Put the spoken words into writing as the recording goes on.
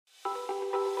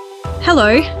Hello,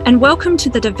 and welcome to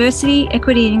the Diversity,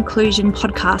 Equity and Inclusion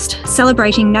podcast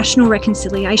celebrating National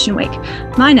Reconciliation Week.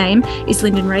 My name is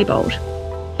Lyndon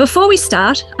Raybould. Before we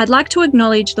start, I'd like to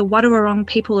acknowledge the Wadawurrung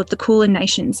people of the Kulin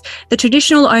Nations, the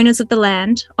traditional owners of the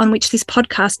land on which this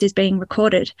podcast is being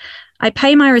recorded. I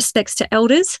pay my respects to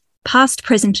elders, past,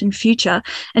 present and future,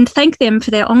 and thank them for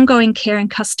their ongoing care and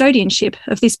custodianship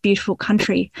of this beautiful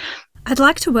country. I'd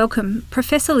like to welcome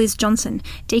Professor Liz Johnson,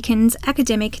 Deacon's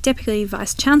Academic Deputy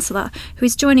Vice-Chancellor, who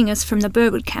is joining us from the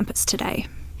Burwood campus today.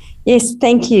 Yes,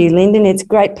 thank you, Lyndon. It's a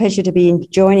great pleasure to be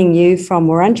joining you from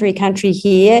Wurundjeri country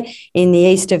here in the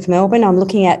east of Melbourne. I'm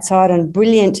looking outside on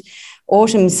brilliant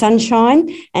autumn sunshine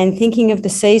and thinking of the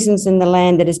seasons and the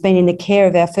land that has been in the care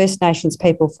of our First Nations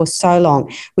people for so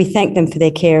long. We thank them for their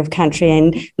care of country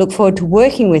and look forward to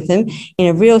working with them in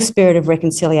a real spirit of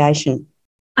reconciliation.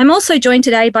 I'm also joined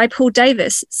today by Paul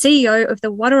Davis, CEO of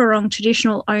the Wadawurrung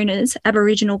Traditional Owners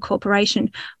Aboriginal Corporation.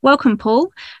 Welcome,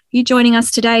 Paul. You joining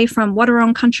us today from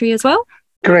Wadawurrung country as well?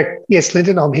 Correct. Yes,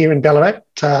 Lyndon, I'm here in Ballarat,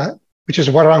 which is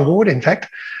a Wadawurrung ward, in fact.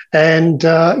 And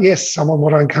yes, I'm on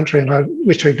Wadawurrung country and I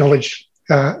wish to acknowledge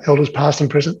elders past and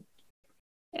present.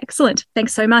 Excellent.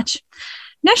 Thanks so much.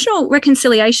 National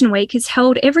Reconciliation Week is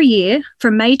held every year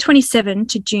from May 27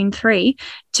 to June 3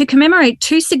 to commemorate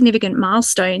two significant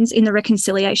milestones in the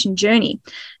reconciliation journey,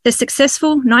 the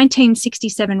successful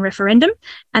 1967 referendum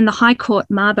and the High Court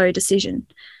Mabo decision.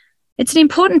 It's an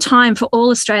important time for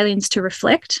all Australians to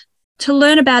reflect, to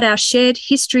learn about our shared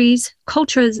histories,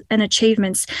 cultures and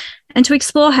achievements, and to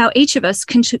explore how each of us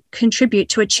can contribute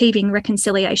to achieving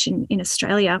reconciliation in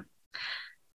Australia.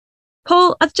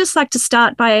 Paul, I'd just like to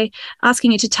start by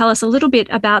asking you to tell us a little bit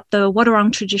about the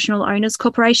Wadawurrung Traditional Owners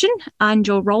Corporation and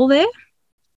your role there.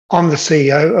 I'm the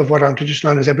CEO of Wadawurrung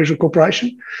Traditional Owners Aboriginal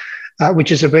Corporation,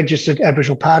 which is a registered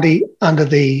Aboriginal party under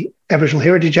the Aboriginal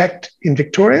Heritage Act in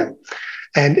Victoria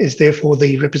and is therefore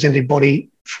the representative body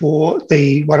for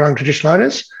the Wadawurrung Traditional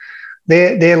Owners.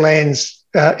 Their lands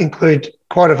include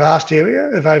quite a vast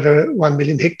area of over 1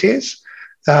 million hectares,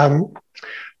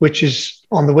 which is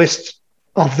on the west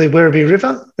of the Werribee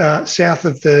River, south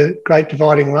of the Great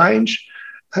Dividing Range,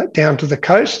 down to the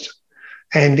coast,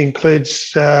 and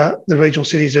includes the regional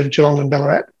cities of Geelong and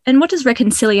Ballarat. And what does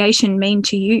reconciliation mean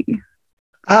to you?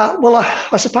 Well,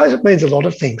 I suppose it means a lot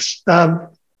of things.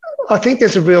 I think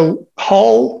there's a real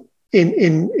hole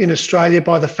in Australia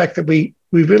by the fact that we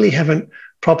really haven't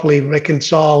properly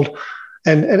reconciled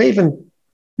and even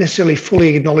necessarily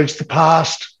fully acknowledged the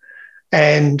past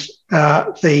and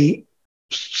the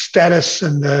status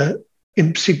and the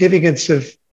significance of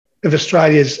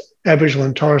Australia's Aboriginal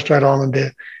and Torres Strait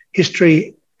Islander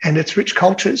history and its rich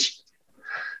cultures.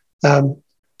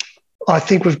 I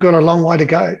think we've got a long way to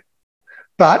go.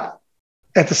 But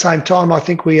at the same time, I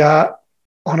think we are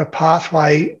on a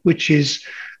pathway which is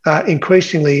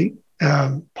increasingly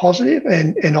positive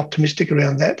and optimistic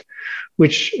around that,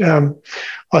 which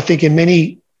I think in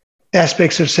many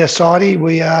aspects of society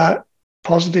we are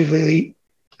positively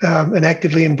and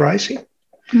actively embracing.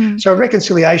 So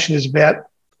reconciliation is about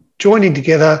joining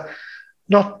together,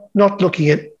 not looking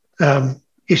at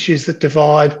issues that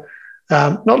divide,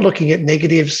 not looking at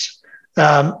negatives,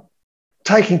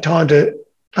 taking time to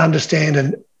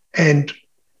understand and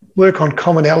work on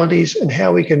commonalities and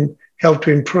how we can help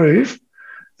to improve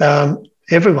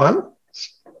everyone's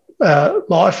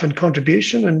life and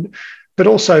contribution, but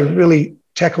also really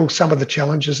tackle some of the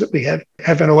challenges that we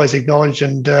haven't always acknowledged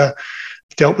and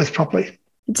dealt with properly.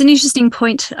 It's an interesting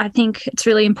point. I think it's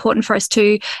really important for us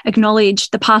to acknowledge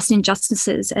the past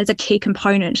injustices as a key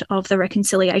component of the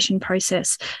reconciliation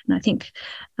process. And I think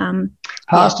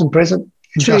past and present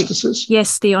injustices. True.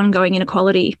 Yes, the ongoing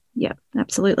inequality. Yeah,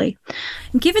 absolutely.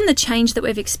 Given the change that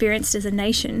we've experienced as a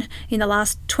nation in the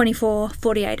last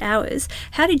 48 hours,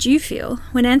 how did you feel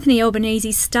when Anthony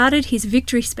Albanese started his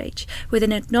victory speech with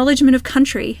an acknowledgement of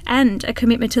country and a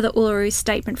commitment to the Uluru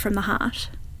Statement from the Heart?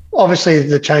 Obviously,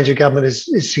 the change of government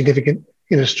is significant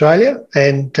in Australia,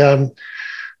 and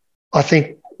I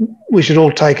think we should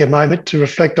all take a moment to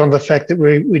reflect on the fact that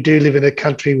we do live in a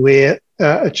country where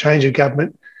a change of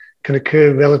government can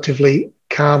occur relatively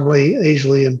calmly,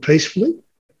 easily and peacefully.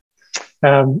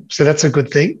 So that's a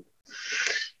good thing.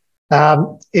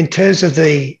 In terms of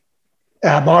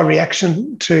my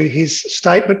reaction to his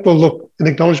statement, well, look, an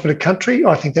acknowledgement of country,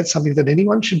 I think that's something that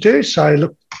anyone should do. So,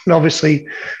 look, and obviously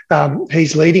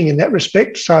he's leading in that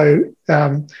respect. So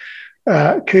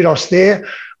kudos there.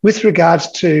 With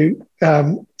regards to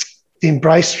the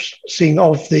embracing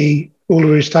of the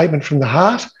Uluru Statement from the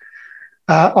Heart,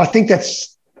 I think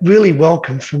that's really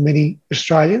welcome for many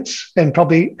Australians and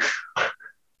probably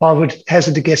I would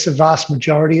hazard to guess a vast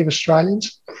majority of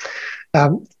Australians.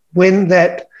 when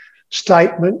that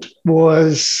statement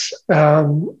was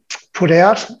put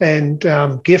out and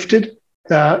gifted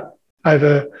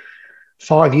over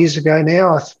 5 years ago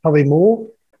now, probably more,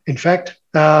 in fact,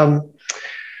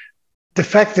 the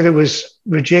fact that it was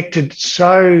rejected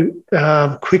so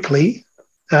quickly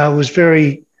was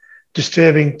very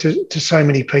disturbing to so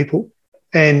many people.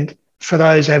 And for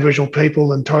those Aboriginal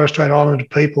people and Torres Strait Islander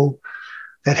people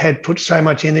that had put so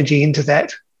much energy into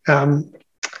that,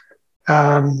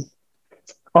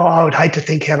 I would hate to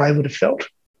think how they would have felt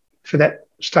for that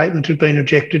statement to have been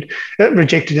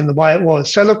rejected in the way it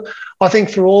was. So, look, I think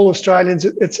for all Australians,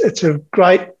 it's a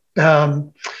great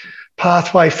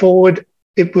pathway forward.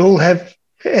 It will have,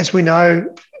 as we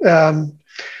know,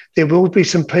 there will be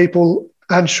some people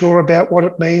unsure about what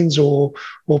it means or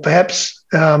perhaps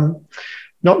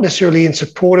not necessarily in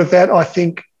support of that. I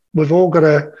think we've all got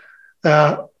a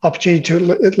opportunity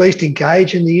to at least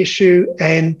engage in the issue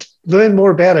and learn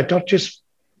more about it, not just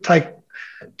take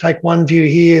one view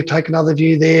here, take another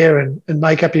view there and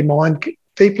make up your mind.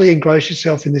 Deeply engross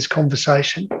yourself in this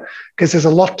conversation because there's a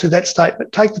lot to that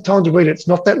statement. Take the time to read it. It's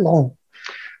not that long.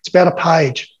 It's about a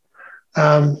page.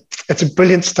 It's a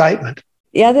brilliant statement.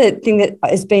 The other thing that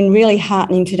has been really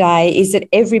heartening today is that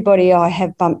everybody I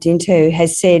have bumped into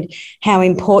has said how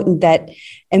important that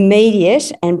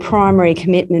immediate and primary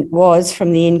commitment was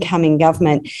from the incoming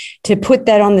government. To put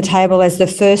that on the table as the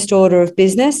first order of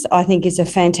business, I think is a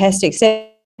fantastic step.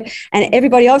 And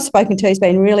everybody I've spoken to has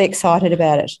been really excited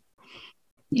about it.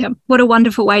 Yeah, what a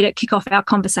wonderful way to kick off our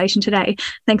conversation today.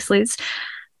 Thanks, Liz.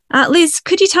 Liz,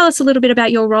 could you tell us a little bit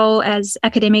about your role as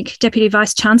Academic Deputy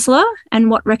Vice-Chancellor and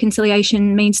what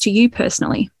reconciliation means to you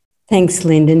personally? Thanks,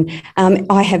 Lyndon.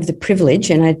 I have the privilege,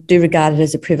 and I do regard it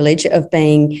as a privilege, of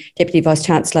being Deputy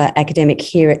Vice-Chancellor Academic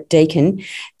here at Deakin.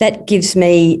 That gives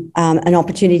me an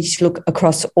opportunity to look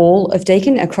across all of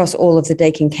Deakin, across all of the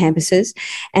Deakin campuses,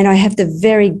 and I have the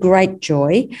very great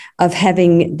joy of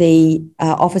having the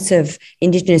Office of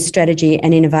Indigenous Strategy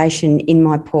and Innovation in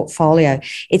my portfolio.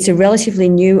 It's a relatively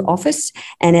new office,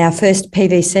 and our first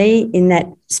PVC in that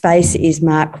space is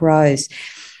Mark Rose.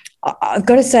 I've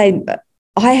got to say,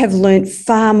 I have learnt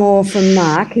far more from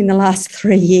Mark in the last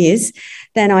 3 years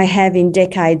than I have in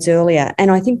decades earlier.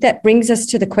 And I think that brings us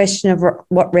to the question of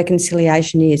what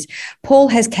reconciliation is. Paul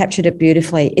has captured it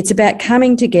beautifully. It's about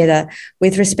coming together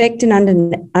with respect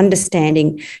and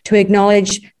understanding to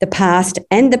acknowledge the past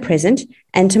and the present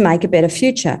and to make a better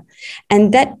future.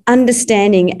 And that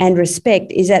understanding and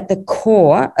respect is at the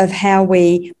core of how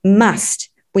we must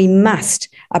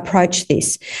approach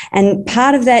this. And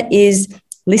part of that is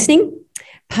listening.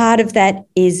 Part of that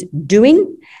is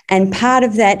doing, and part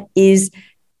of that is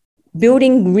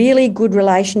building really good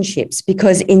relationships,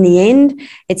 because in the end,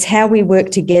 it's how we work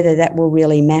together that will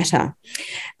really matter.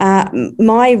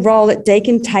 My role at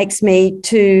Deakin takes me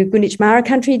to Gunditj Mara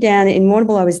country down in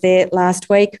Warrnambool. I was there last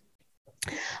week.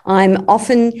 I'm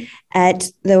often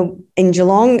in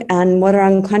Geelong and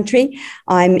Wadawurrung country.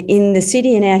 I'm in the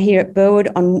city and out here at Burwood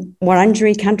on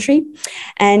Wurundjeri country.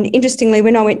 And interestingly,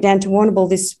 when I went down to Warrnambool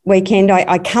this weekend,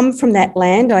 I come from that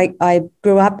land. I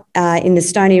grew up in the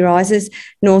Stony Rises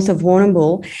north of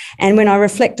Warrnambool. And when I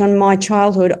reflect on my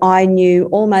childhood, I knew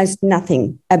almost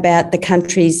nothing about the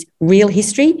country's real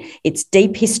history, its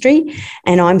deep history,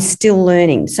 and I'm still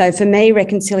learning. So for me,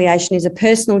 reconciliation is a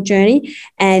personal journey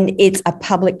and it's a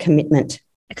public commitment.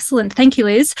 Excellent. Thank you,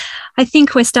 Liz. I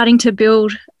think we're starting to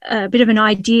build a bit of an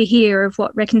idea here of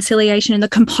what reconciliation and the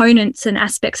components and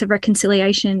aspects of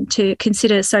reconciliation to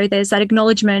consider. So there's that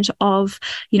acknowledgement of,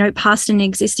 past and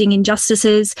existing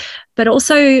injustices, but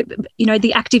also,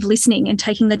 the active listening and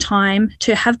taking the time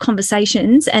to have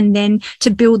conversations and then to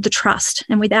build the trust.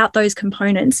 And without those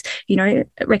components,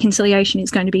 reconciliation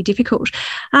is going to be difficult.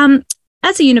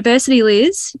 As a university,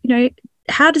 Liz,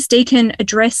 how does Deakin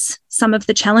address some of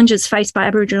the challenges faced by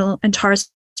Aboriginal and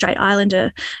Torres Strait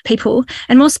Islander people?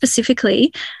 And more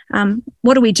specifically,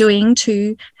 what are we doing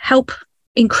to help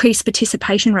increase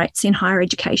participation rates in higher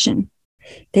education?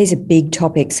 These are big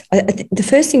topics. The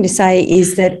first thing to say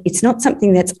is that it's not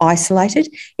something that's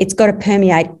isolated. It's got to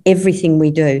permeate everything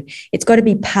we do. It's got to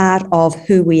be part of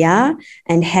who we are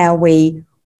and how we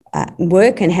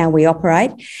work and how we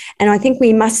operate. And I think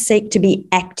we must seek to be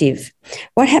active.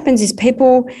 What happens is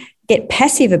people get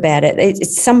passive about it.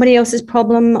 It's somebody else's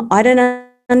problem. I don't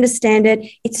understand it.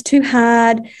 It's too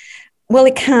hard. Well,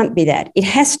 it can't be that. It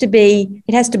has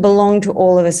to belong to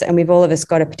all of us, and we've all of us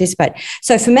got to participate.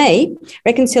 So for me,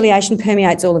 reconciliation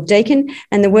permeates all of Deakin,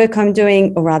 and the work I'm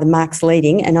doing, or rather Mark's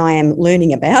leading and I am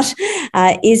learning about,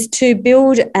 is to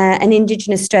build an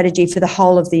Indigenous strategy for the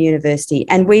whole of the university.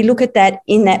 And we look at that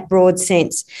in that broad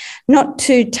sense, not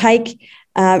to take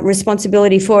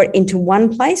responsibility for it into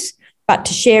one place, but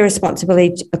to share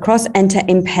responsibility across and to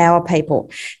empower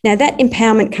people. Now, that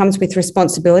empowerment comes with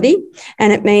responsibility,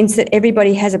 and it means that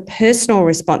everybody has a personal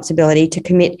responsibility to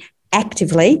commit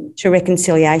actively to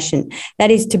reconciliation.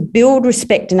 That is to build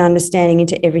respect and understanding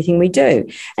into everything we do.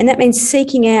 And that means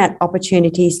seeking out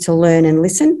opportunities to learn and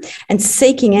listen, and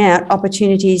seeking out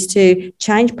opportunities to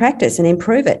change practice and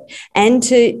improve it, and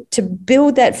to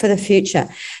build that for the future.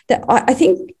 I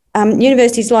think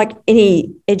universities, like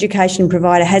any education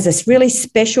provider, has a really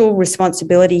special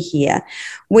responsibility here.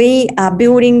 We are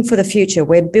building for the future.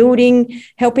 We're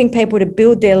helping people to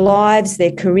build their lives,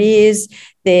 their careers,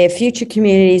 their future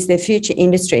communities, their future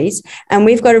industries. And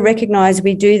we've got to recognise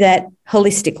we do that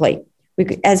holistically.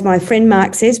 As my friend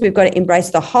Mark says, we've got to embrace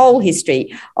the whole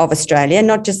history of Australia,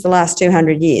 not just the last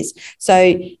 200 years.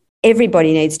 So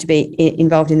everybody needs to be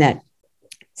involved in that.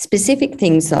 Specific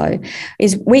things, though,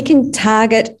 is we can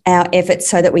target our efforts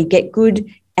so that we get good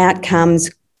outcomes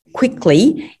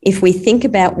quickly if we think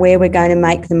about where we're going to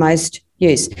make the most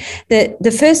use.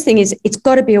 The first thing is it's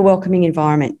got to be a welcoming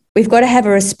environment. We've got to have a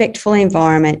respectful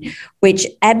environment which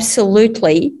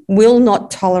absolutely will not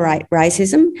tolerate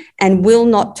racism and will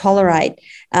not tolerate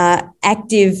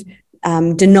active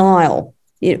denial.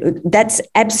 That's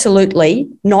absolutely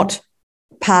not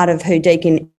part of who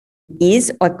Deakin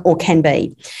is or can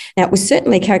be. Now, it was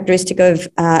certainly characteristic of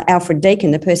Alfred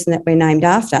Deakin, the person that we're named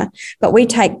after, but we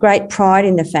take great pride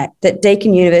in the fact that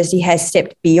Deakin University has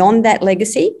stepped beyond that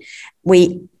legacy.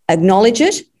 We acknowledge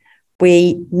it,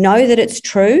 we know that it's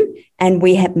true, and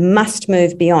we must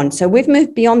move beyond. So we've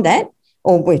moved beyond that,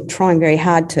 or we're trying very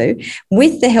hard to,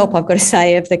 with the help, I've got to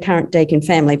say, of the current Deakin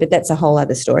family, but that's a whole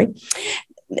other story.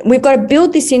 We've got to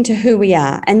build this into who we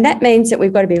are, and that means that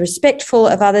we've got to be respectful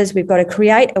of others, we've got to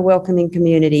create a welcoming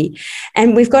community,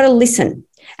 and we've got to listen.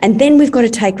 And then we've got to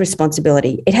take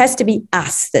responsibility. It has to be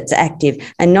us that's active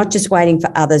and not just waiting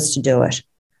for others to do it.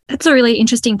 That's a really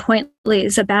interesting point,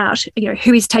 Liz, about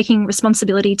who is taking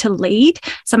responsibility to lead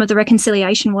some of the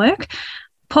reconciliation work.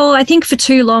 Paul, I think for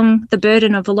too long, the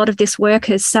burden of a lot of this work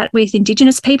has sat with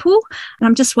Indigenous people. And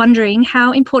I'm just wondering,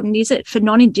 how important is it for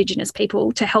non-Indigenous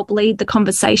people to help lead the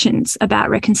conversations about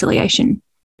reconciliation?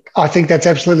 I think that's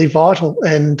absolutely vital.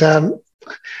 And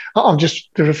I'm just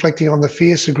reflecting on the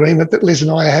fierce agreement that Liz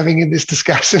and I are having in this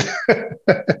discussion.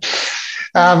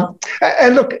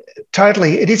 And look,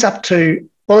 totally, it is up to,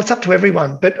 well, it's up to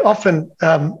everyone, but often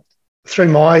through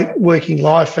my working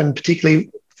life, and particularly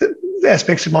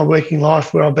aspects of my working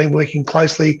life where I've been working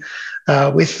closely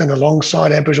with and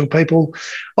alongside Aboriginal people,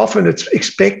 often it's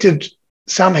expected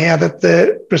somehow that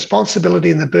the responsibility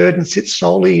and the burden sits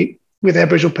solely with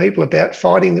Aboriginal people about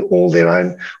fighting all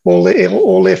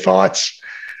their fights.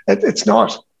 It's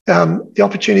not. The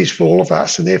opportunity is for all of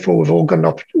us, and therefore we've all got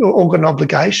an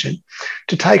obligation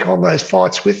to take on those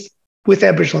fights with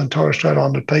Aboriginal and Torres Strait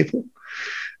Islander people.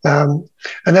 And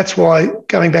that's why,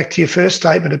 going back to your first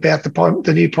statement about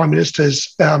the new Prime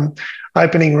Minister's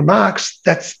opening remarks,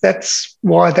 that's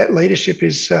why that leadership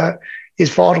is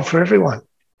vital for everyone.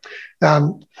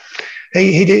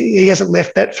 He hasn't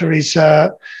left that for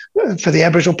the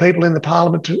Aboriginal people in the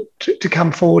Parliament to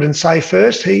come forward and say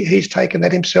first. He's taken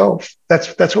that himself.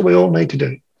 That's what we all need to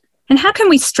do. And how can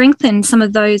we strengthen some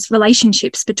of those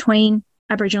relationships between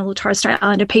Aboriginal or Torres Strait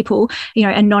Islander people,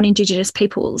 and non-Indigenous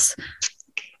peoples?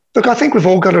 Look, I think we've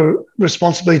all got a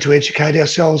responsibility to educate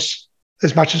ourselves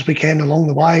as much as we can along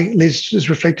the way. Liz has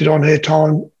reflected on her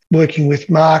time working with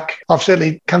Mark. I've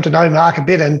certainly come to know Mark a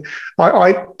bit, and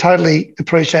I totally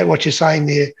appreciate what you're saying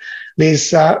there,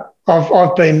 Liz.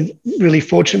 I've been really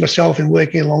fortunate myself in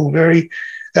working along very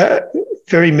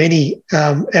many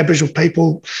Aboriginal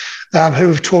people who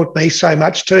have taught me so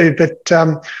much too. But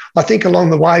I think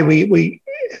along the way we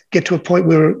get to a point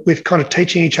where we're kind of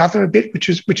teaching each other a bit,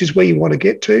 which is where you want to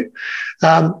get to.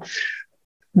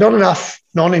 Not enough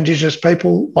non-Indigenous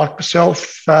people like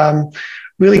myself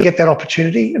really get that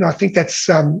opportunity, and I think that's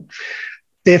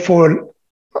therefore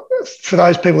for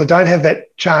those people that don't have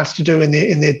that chance to do in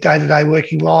their day-to-day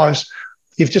working lives,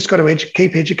 you've just got to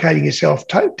keep educating yourself,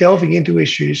 delving into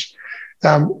issues,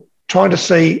 trying to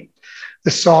see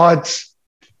the sides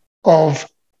of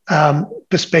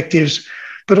perspectives,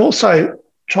 but also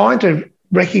trying to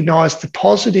recognise the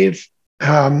positive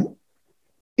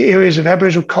areas of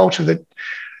Aboriginal culture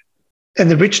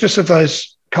and the richness of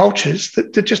those cultures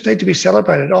that just need to be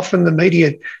celebrated. Often the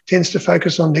media tends to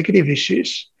focus on negative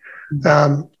issues.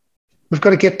 We've got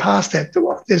to get past that.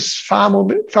 There's far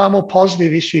more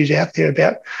positive issues out there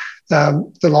about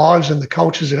the lives and the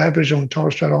cultures of Aboriginal and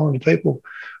Torres Strait Islander people.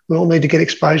 We all need to get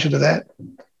exposure to that.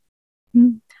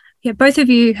 Yeah, both of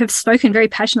you have spoken very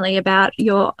passionately about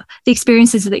the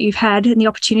experiences that you've had and the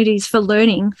opportunities for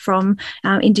learning from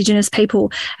Indigenous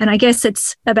people. And I guess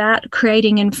it's about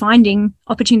creating and finding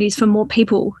opportunities for more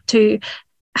people to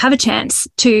have a chance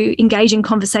to engage in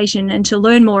conversation and to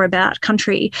learn more about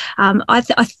country. I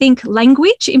think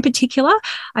language in particular,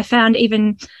 I found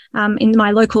even in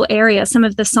my local area, some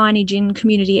of the signage in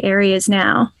community areas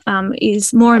now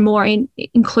is more and more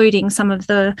including some of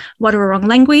the Wadawurrung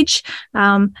language.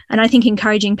 And I think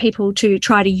encouraging people to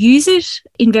try to use it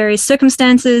in various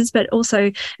circumstances, but also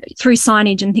through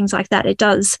signage and things like that, it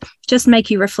does just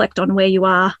make you reflect on where you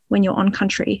are when you're on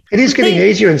country. It is getting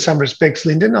easier in some respects,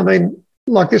 Lyndon. I mean,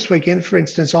 like this weekend, for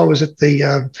instance, I was at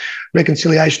the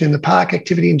Reconciliation in the Park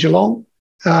activity in Geelong,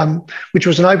 which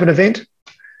was an open event.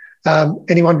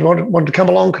 Anyone wanted to come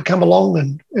along could come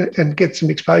along and get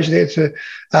some exposure there to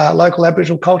local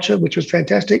Aboriginal culture, which was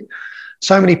fantastic.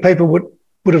 So many people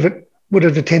would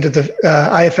have attended the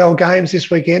AFL games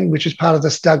this weekend, which is part of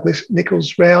the Douglas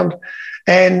Nichols round,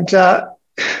 and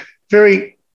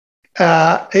very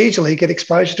easily get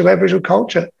exposure to Aboriginal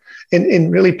culture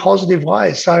in really positive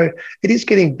ways. So it is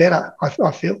getting better,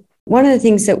 I feel. One of the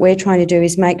things that we're trying to do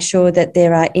is make sure that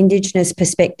there are Indigenous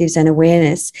perspectives and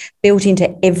awareness built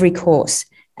into every course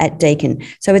at Deakin.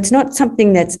 So it's not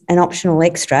something that's an optional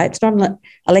extra. It's not an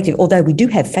elective, although we do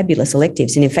have fabulous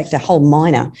electives and, in fact, a whole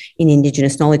minor in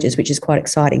Indigenous knowledges, which is quite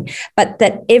exciting. But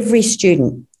that every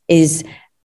student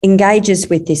engages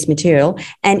with this material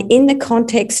and in the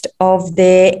context of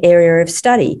their area of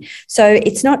study. So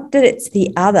it's not that it's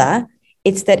the other,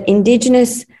 it's that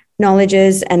Indigenous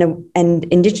knowledges and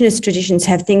Indigenous traditions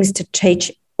have things to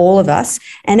teach all of us.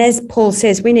 And as Paul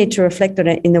says, we need to reflect on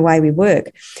it in the way we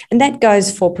work. And that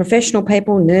goes for professional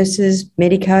people, nurses,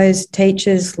 medicos,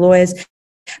 teachers, lawyers,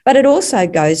 but it also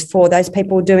goes for those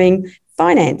people doing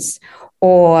finance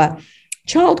or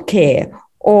childcare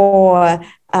or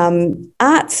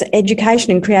arts,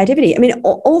 education and creativity. I mean,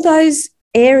 all those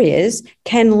areas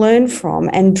can learn from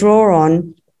and draw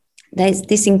on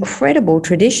this incredible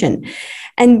tradition.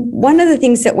 And one of the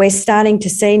things that we're starting to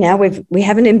see now, we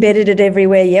haven't embedded it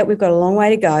everywhere yet, we've got a long way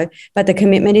to go, but the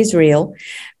commitment is real.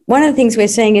 One of the things we're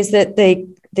seeing is that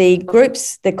the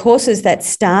groups, the courses that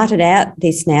started out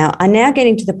this now are now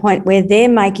getting to the point where they're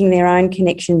making their own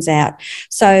connections out.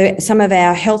 So some of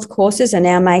our health courses are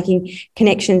now making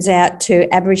connections out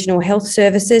to Aboriginal health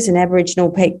services and Aboriginal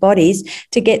peak bodies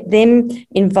to get them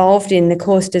involved in the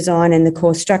course design and the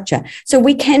course structure. So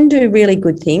we can do really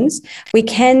good things. We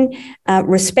can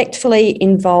respectfully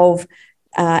involve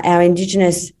our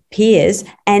Indigenous peers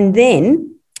and then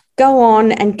go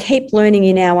on and keep learning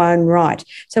in our own right.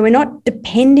 So we're not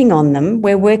depending on them,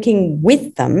 we're working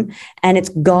with them and it's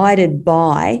guided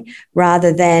by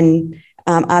rather than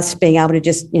us being able to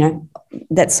just,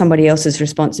 that's somebody else's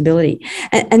responsibility.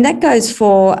 And that goes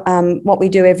for what we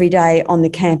do every day on the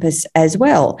campus as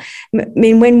well. I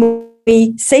mean, when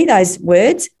we see those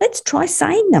words, let's try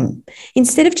saying them.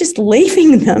 Instead of just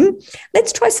leaving them,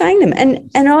 let's try saying them.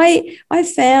 And I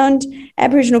found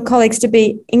Aboriginal colleagues to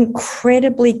be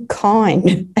incredibly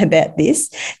kind about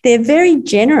this. They're very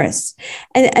generous.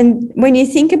 And when you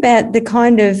think about the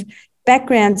kind of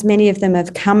backgrounds many of them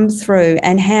have come through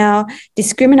and how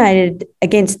discriminated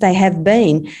against they have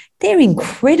been, they're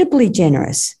incredibly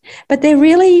generous. But they're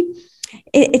really...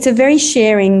 It's a very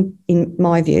sharing, in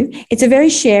my view, it's a very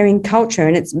sharing culture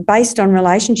and it's based on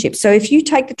relationships. So if you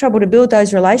take the trouble to build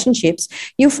those relationships,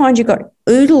 you'll find you've got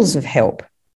oodles of help.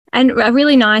 And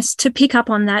really nice to pick up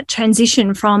on that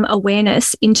transition from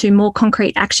awareness into more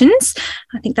concrete actions.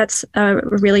 I think that's a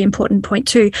really important point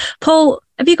too. Paul,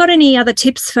 have you got any other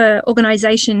tips for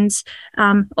organisations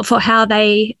for how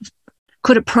they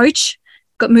could approach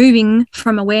moving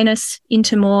from awareness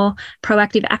into more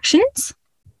proactive actions?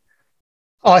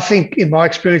 I think, in my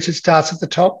experience, it starts at the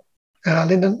top,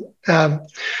 Lyndon.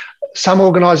 Some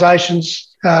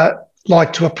organisations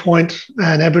like to appoint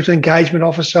an Aboriginal engagement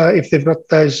officer if they've got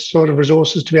those sort of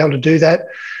resources to be able to do that.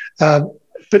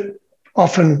 But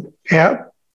often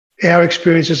our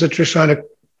experience as a traditional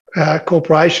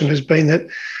corporation has been that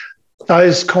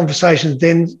those conversations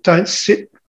then don't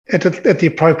sit at the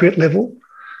appropriate level.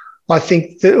 I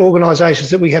think the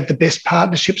organisations that we have the best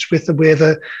partnerships with are where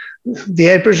the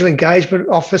Aboriginal engagement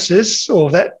officers or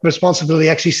that responsibility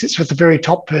actually sits with the very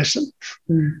top person.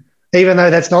 Mm. Even though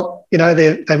that's not,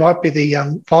 they might be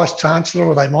the Vice Chancellor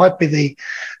or they might be the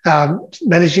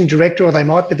Managing Director or they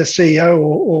might be the CEO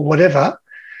or whatever,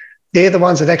 they're the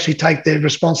ones that actually take their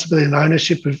responsibility and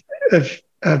ownership of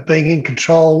being in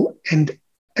control and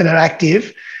are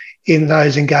active in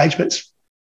those engagements.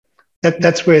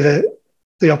 That's where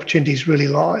the opportunities really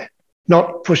lie.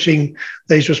 not pushing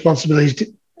these responsibilities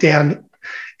down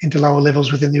into lower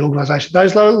levels within the organisation.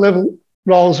 Those lower level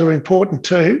roles are important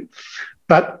too,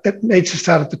 but it needs to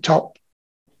start at the top.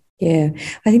 Yeah,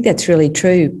 I think that's really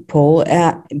true, Paul,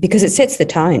 because it sets the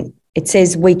tone. It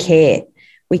says we care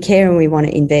and we want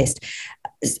to invest.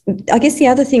 I guess the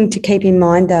other thing to keep in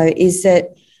mind, though, is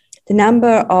that the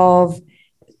number of,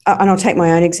 and I'll take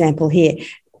my own example here,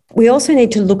 we also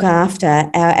need to look after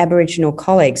our Aboriginal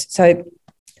colleagues. So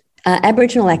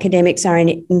Aboriginal academics are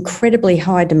in incredibly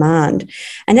high demand,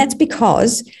 and that's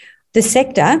because the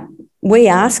sector, we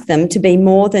ask them to be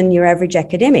more than your average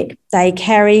academic. They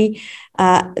carry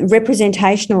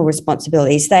representational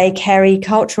responsibilities. They carry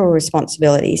cultural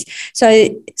responsibilities.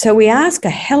 So we ask a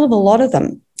hell of a lot of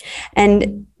them.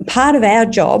 And part of our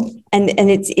job, and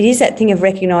it is that thing of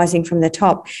recognising from the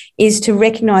top, is to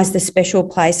recognise the special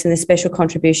place and the special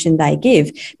contribution they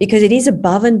give, because it is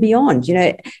above and beyond. You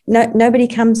know, nobody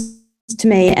comes to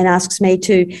me and asks me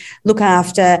to look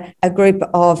after a group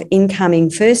of incoming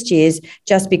first years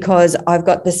just because I've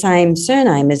got the same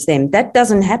surname as them. That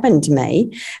doesn't happen to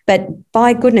me, but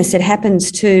by goodness, it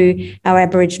happens to our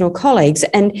Aboriginal colleagues,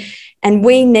 and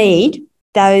we need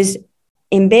those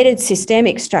embedded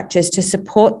systemic structures to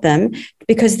support them,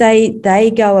 because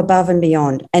they go above and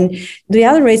beyond. And the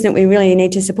other reason that we really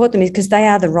need to support them is because they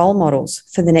are the role models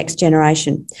for the next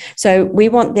generation. So we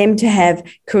want them to have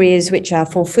careers which are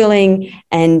fulfilling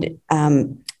and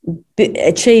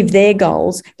achieve their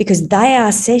goals, because they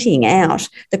are setting out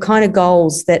the kind of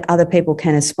goals that other people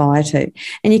can aspire to.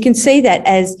 And you can see that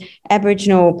as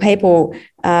Aboriginal people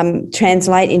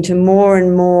translate into more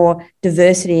and more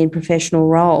diversity in professional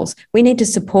roles. We need to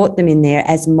support them in there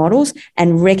as models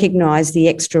and recognise the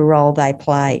extra role they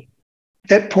play.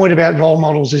 That point about role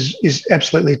models is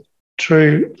absolutely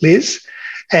true, Liz.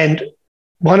 And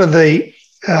one of the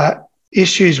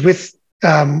issues with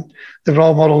the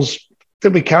role models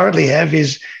that we currently have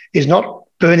is not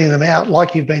burning them out,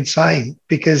 like you've been saying,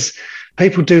 because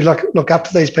people do look up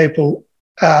to these people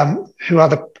who are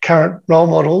the current role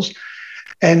models,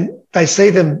 and they see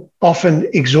them often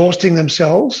exhausting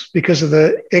themselves because of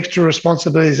the extra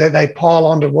responsibilities that they pile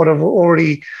onto what are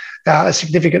already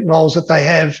significant roles that they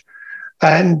have.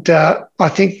 And I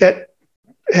think that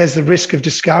has the risk of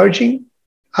discouraging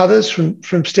others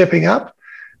from stepping up,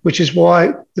 which is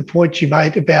why the point you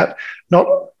made about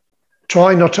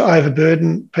trying not to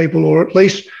overburden people, or at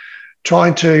least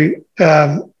trying to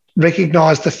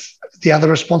recognise the other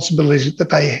responsibilities that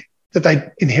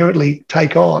they inherently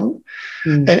take on,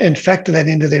 and factor that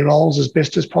into their roles as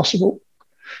best as possible.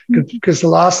 Because the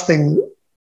last thing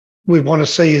we want to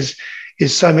see is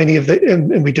so many of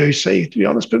and we do see, to be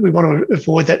honest, but we want to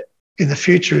avoid that in the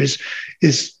future,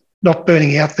 is not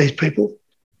burning out these people.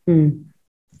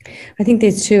 I think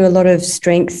there's too a lot of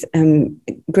strength.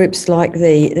 Groups like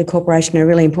the corporation are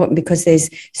really important because there's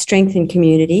strength in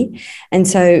community. And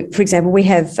so, for example, we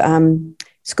have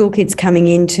school kids coming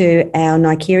into our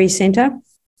Naikiri Centre.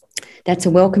 That's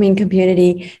a welcoming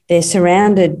community. They're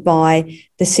surrounded by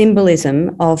the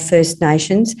symbolism of First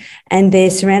Nations, and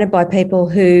they're surrounded by people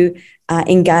who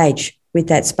engage with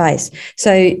that space.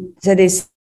 So there's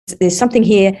something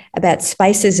here about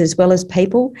spaces as well as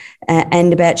people,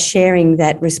 and about sharing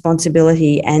that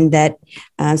responsibility and that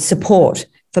support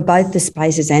for both the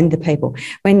spaces and the people.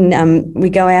 When we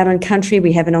go out on country,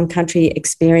 we have an on-country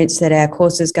experience that our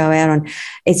courses go out on.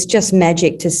 It's just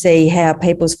magic to see how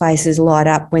people's faces light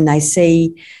up when they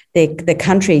see the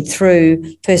country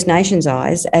through First Nations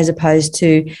eyes, as opposed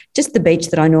to just the beach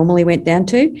that I normally went down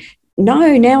to.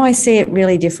 No, now I see it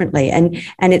really differently. And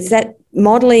it's that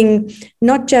modelling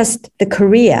not just the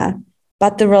career,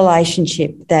 but the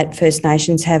relationship that First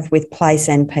Nations have with place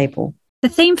and people. The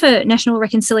theme for National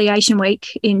Reconciliation Week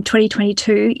in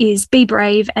 2022 is Be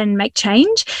Brave and Make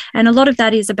Change. And a lot of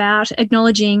that is about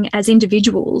acknowledging as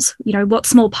individuals, what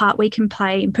small part we can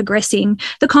play in progressing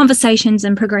the conversations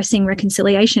and progressing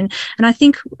reconciliation. And I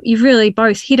think you've really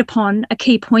both hit upon a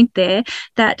key point there,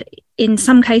 that in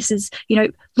some cases,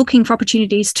 looking for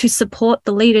opportunities to support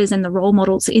the leaders and the role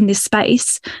models in this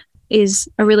space is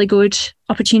a really good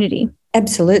opportunity.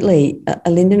 Absolutely,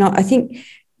 Lyndon. I think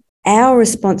our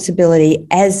responsibility,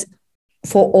 as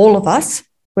for all of us,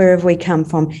 wherever we come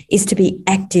from, is to be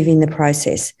active in the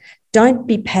process. Don't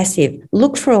be passive.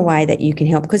 Look for a way that you can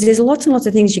help, because there's lots and lots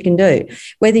of things you can do.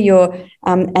 Whether you're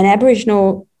an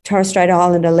Aboriginal Torres Strait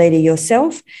Islander leader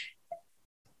yourself,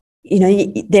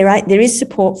 there is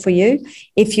support for you.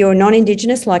 If you're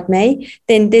non-Indigenous like me,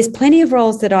 then there's plenty of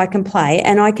roles that I can play,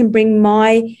 and I can bring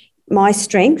my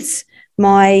strengths,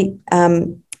 my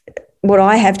what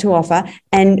I have to offer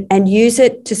and use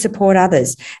it to support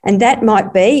others. And that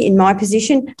might be, in my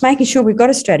position, making sure we've got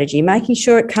a strategy, making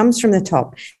sure it comes from the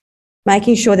top,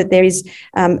 making sure that there is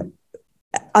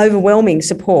overwhelming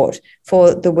support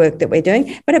for the work that we're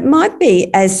doing. But it might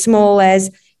be as small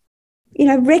as,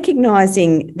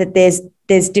 recognising that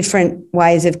there's different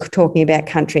ways of talking about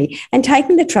country and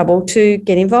taking the trouble to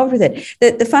get involved with it.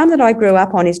 The farm that I grew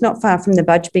up on is not far from the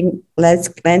budgebing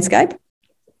landscape.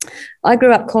 I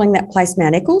grew up calling that place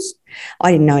Mount Eccles.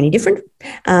 I didn't know any different.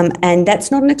 And that's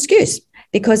not an excuse,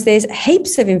 because there's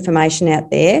heaps of information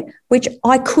out there which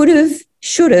I could have,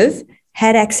 should have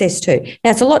had access to.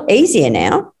 Now, it's a lot easier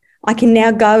now. I can now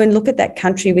go and look at that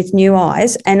country with new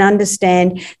eyes and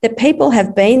understand that people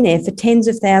have been there for tens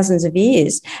of thousands of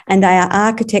years, and they are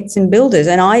architects and builders.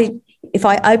 And if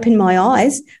I open my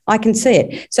eyes, I can see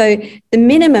it. So the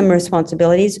minimum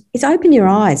responsibility is open your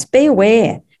eyes, be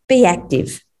aware, be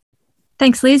active.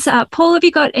 Thanks, Liz. Paul, have you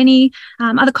got any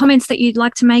other comments that you'd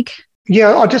like to make?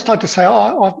 Yeah, I'd just like to say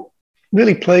I'm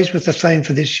really pleased with the theme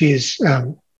for this year's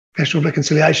National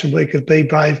Reconciliation Week of Be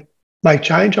Brave, Make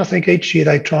Change. I think each year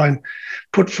they try and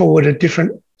put forward a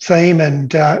different theme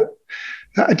and a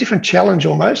different challenge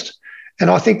almost. And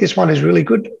I think this one is really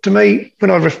good. To me, when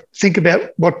I think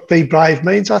about what Be Brave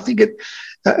means, I think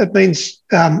it means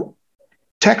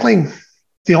tackling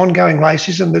the ongoing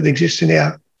racism that exists in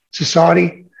our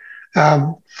society.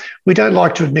 We don't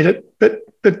like to admit it, but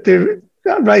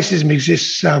racism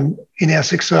exists in our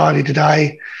society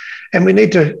today, and we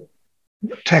need to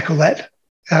tackle that.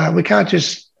 We can't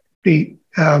just be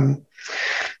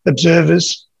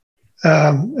observers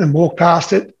and walk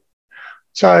past it.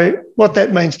 So what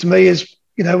that means to me is,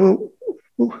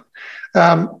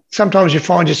 sometimes you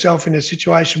find yourself in a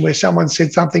situation where someone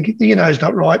said something is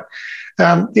not right.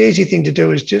 The easy thing to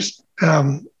do is just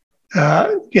not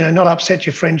upset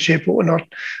your friendship, or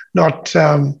not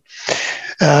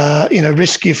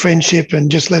risk your friendship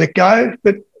and just let it go.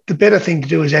 But the better thing to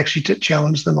do is actually to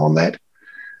challenge them on that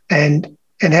and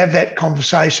have that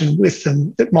conversation with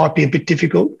them. That might be a bit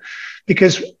difficult,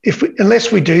 because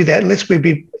unless we do that, unless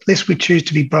we choose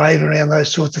to be brave around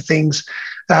those sorts of things,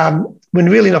 we're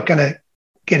really not going to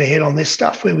get ahead on this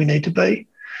stuff where we need to be.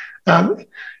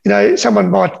 Someone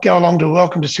might go along to a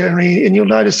welcome to ceremony and you'll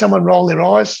notice someone roll their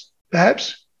eyes,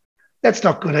 perhaps. That's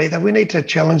not good either. We need to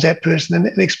challenge that person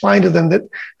and explain to them that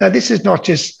this is not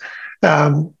just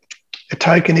a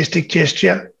tokenistic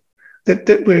gesture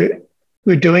that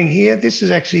we're doing here. This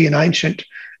is actually an ancient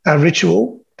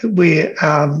ritual that we're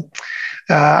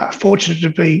fortunate to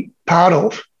be part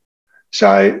of.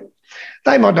 So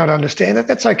they might not understand that.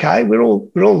 That's okay. We're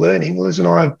all learning. Liz and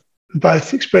I have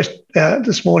both expressed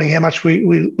this morning how much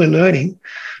we're learning,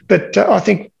 but I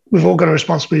think we've all got a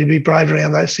responsibility to be brave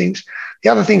around those things. The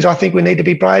other things I think we need to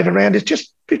be brave around is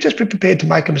just be prepared to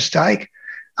make a mistake.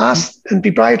 Ask and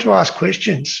be brave to ask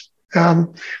questions.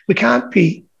 We can't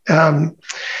be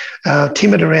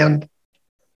timid around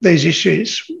these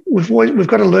issues. We've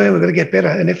got to learn. We've got to get better.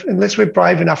 And unless we're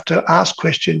brave enough to ask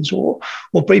questions or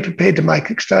be prepared to make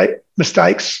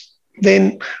mistakes,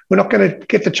 then we're not going to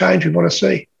get the change we want to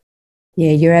see.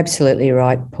 Yeah, you're absolutely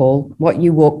right, Paul. What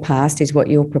you walk past is what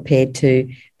you're prepared to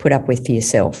put up with for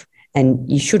yourself. And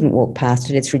you shouldn't walk past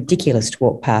it. It's ridiculous to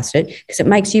walk past it because it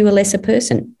makes you a lesser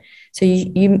person. So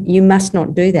you must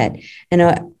not do that. And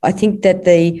I think that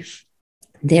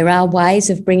there are ways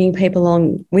of bringing people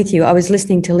along with you. I was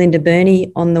listening to Linda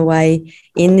Burney on the way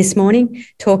in this morning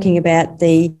talking about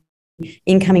the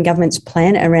incoming government's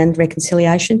plan around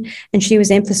reconciliation, and she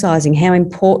was emphasising how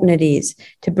important it is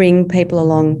to bring people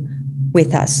along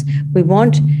with us. We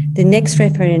want the next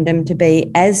referendum to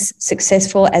be as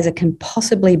successful as it can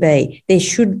possibly be. There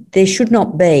should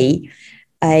not be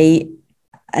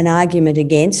an argument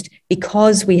against,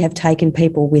 because we have taken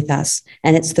people with us,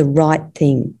 and it's the right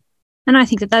thing. And I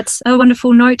think that that's a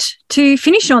wonderful note to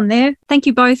finish on there. Thank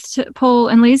you both, Paul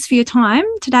and Liz, for your time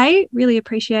today. Really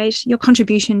appreciate your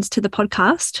contributions to the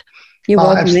podcast. You're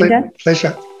welcome, Linda.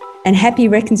 Pleasure. And happy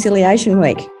Reconciliation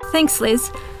Week. Thanks, Liz.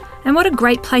 And what a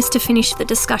great place to finish the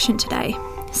discussion today,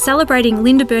 celebrating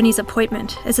Linda Burney's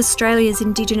appointment as Australia's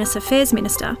Indigenous Affairs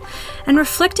Minister and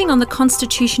reflecting on the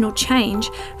constitutional change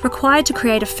required to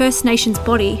create a First Nations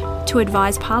body to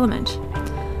advise Parliament.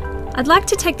 I'd like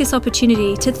to take this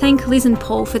opportunity to thank Liz and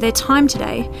Paul for their time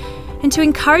today and to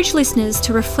encourage listeners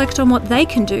to reflect on what they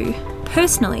can do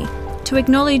personally to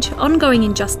acknowledge ongoing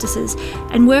injustices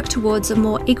and work towards a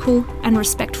more equal and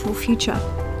respectful future.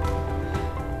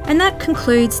 And that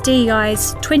concludes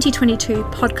DEI's 2022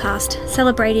 podcast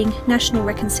celebrating National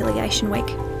Reconciliation Week.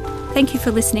 Thank you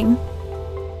for listening.